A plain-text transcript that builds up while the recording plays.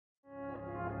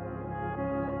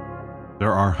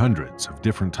There are hundreds of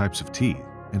different types of tea,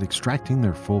 and extracting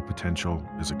their full potential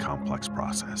is a complex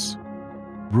process.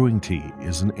 Brewing tea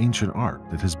is an ancient art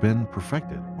that has been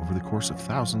perfected over the course of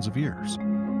thousands of years.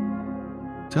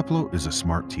 Teplo is a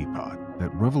smart teapot that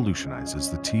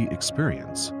revolutionizes the tea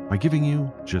experience by giving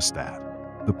you just that,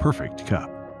 the perfect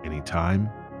cup, anytime,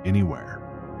 anywhere.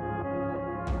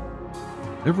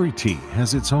 Every tea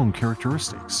has its own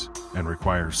characteristics and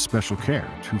requires special care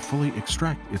to fully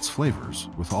extract its flavors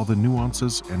with all the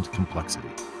nuances and complexity.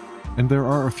 And there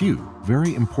are a few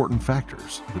very important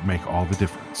factors that make all the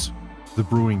difference: the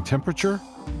brewing temperature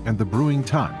and the brewing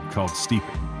time, called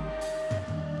steeping.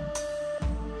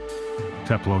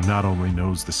 Teplo not only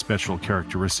knows the special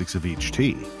characteristics of each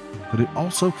tea, but it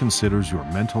also considers your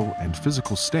mental and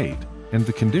physical state and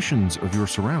the conditions of your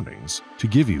surroundings to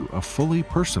give you a fully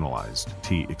personalized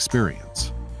tea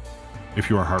experience. If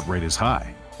your heart rate is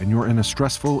high and you're in a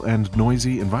stressful and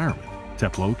noisy environment,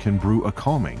 Teplo can brew a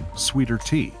calming, sweeter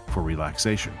tea for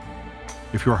relaxation.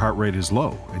 If your heart rate is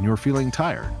low and you're feeling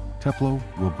tired, Teplo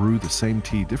will brew the same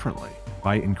tea differently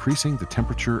by increasing the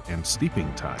temperature and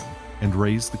steeping time and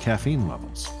raise the caffeine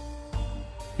levels.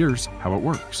 Here's how it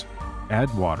works.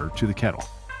 Add water to the kettle,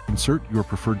 insert your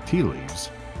preferred tea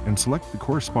leaves, and select the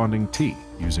corresponding tea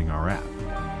using our app.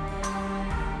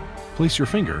 Place your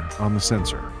finger on the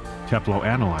sensor. Teplo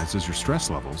analyzes your stress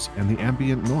levels and the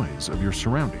ambient noise of your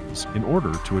surroundings in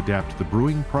order to adapt the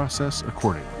brewing process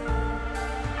accordingly.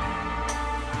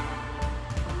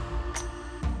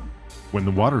 When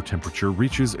the water temperature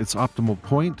reaches its optimal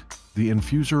point, the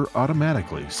infuser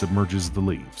automatically submerges the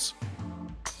leaves.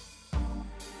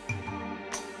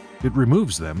 It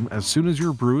removes them as soon as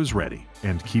your brew is ready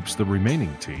and keeps the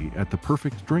remaining tea at the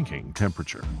perfect drinking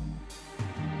temperature.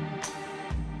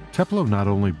 Teplo not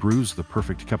only brews the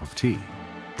perfect cup of tea,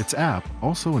 its app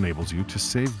also enables you to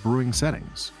save brewing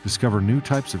settings, discover new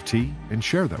types of tea, and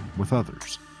share them with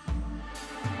others.